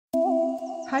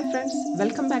Hi friends,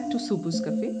 welcome back to Subu's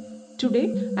Cafe.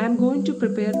 Today I am going to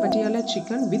prepare Patiala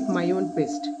chicken with my own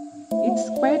paste. It's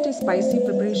quite a spicy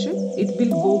preparation. It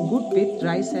will go good with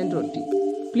rice and roti.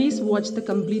 Please watch the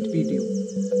complete video.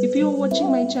 If you are watching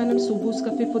my channel Subu's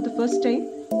Cafe for the first time,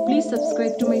 please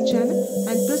subscribe to my channel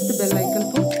and press the bell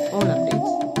icon for all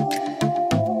updates.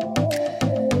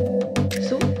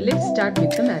 So let's start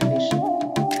with the marination.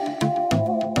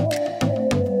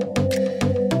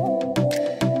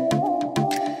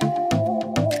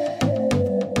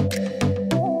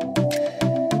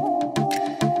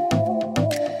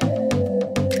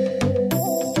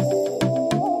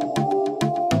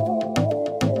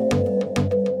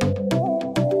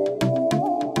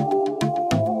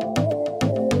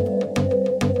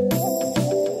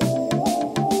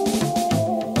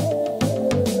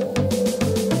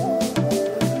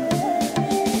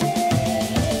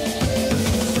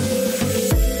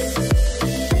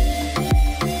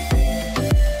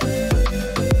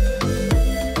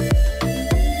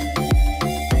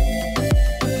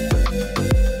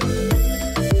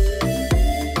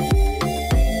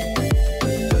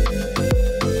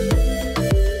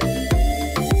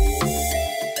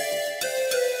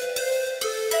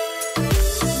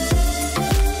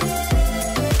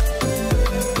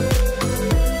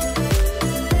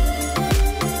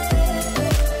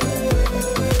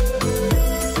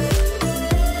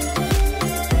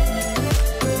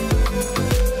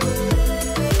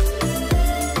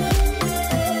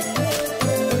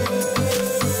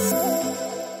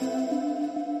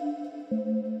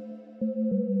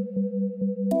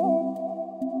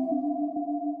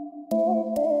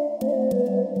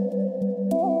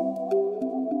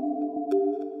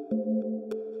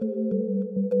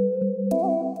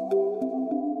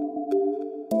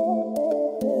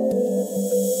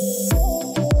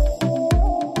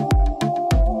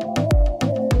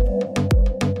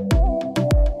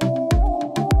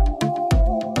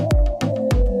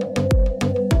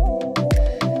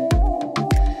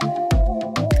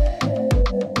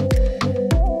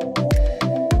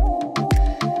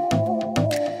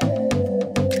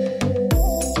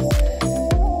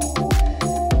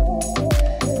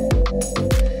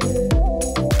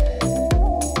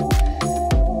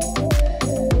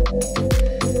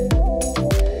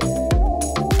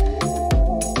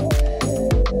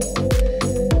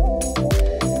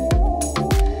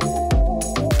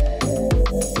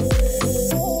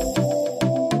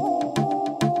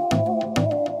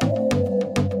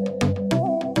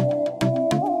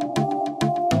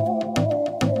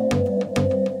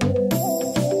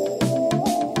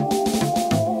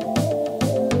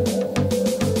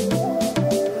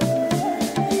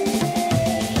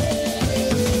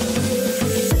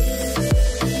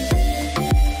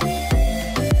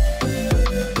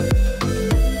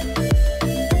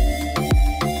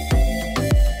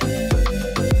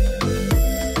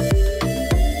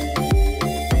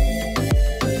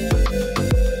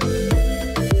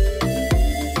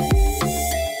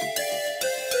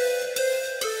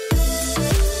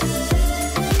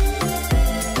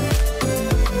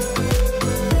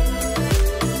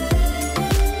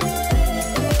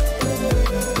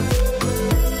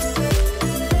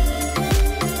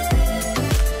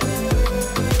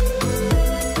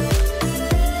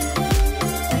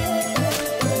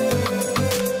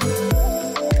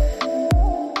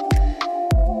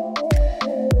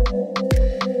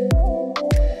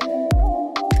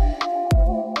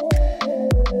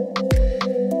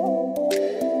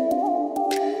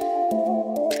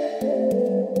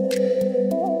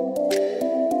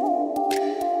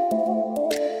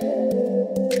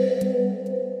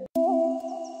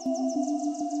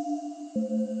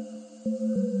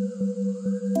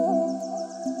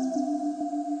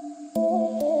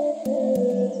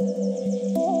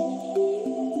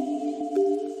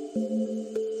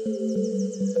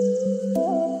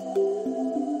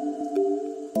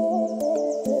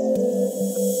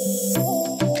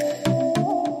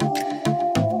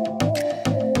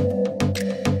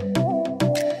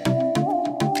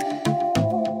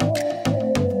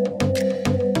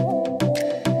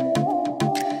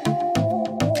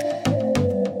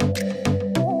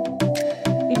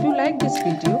 This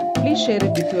video, please share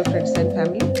it with your friends and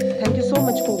family. Thank you so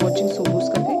much for watching Subu's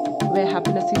Cafe, where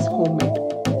happiness is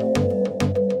homemade.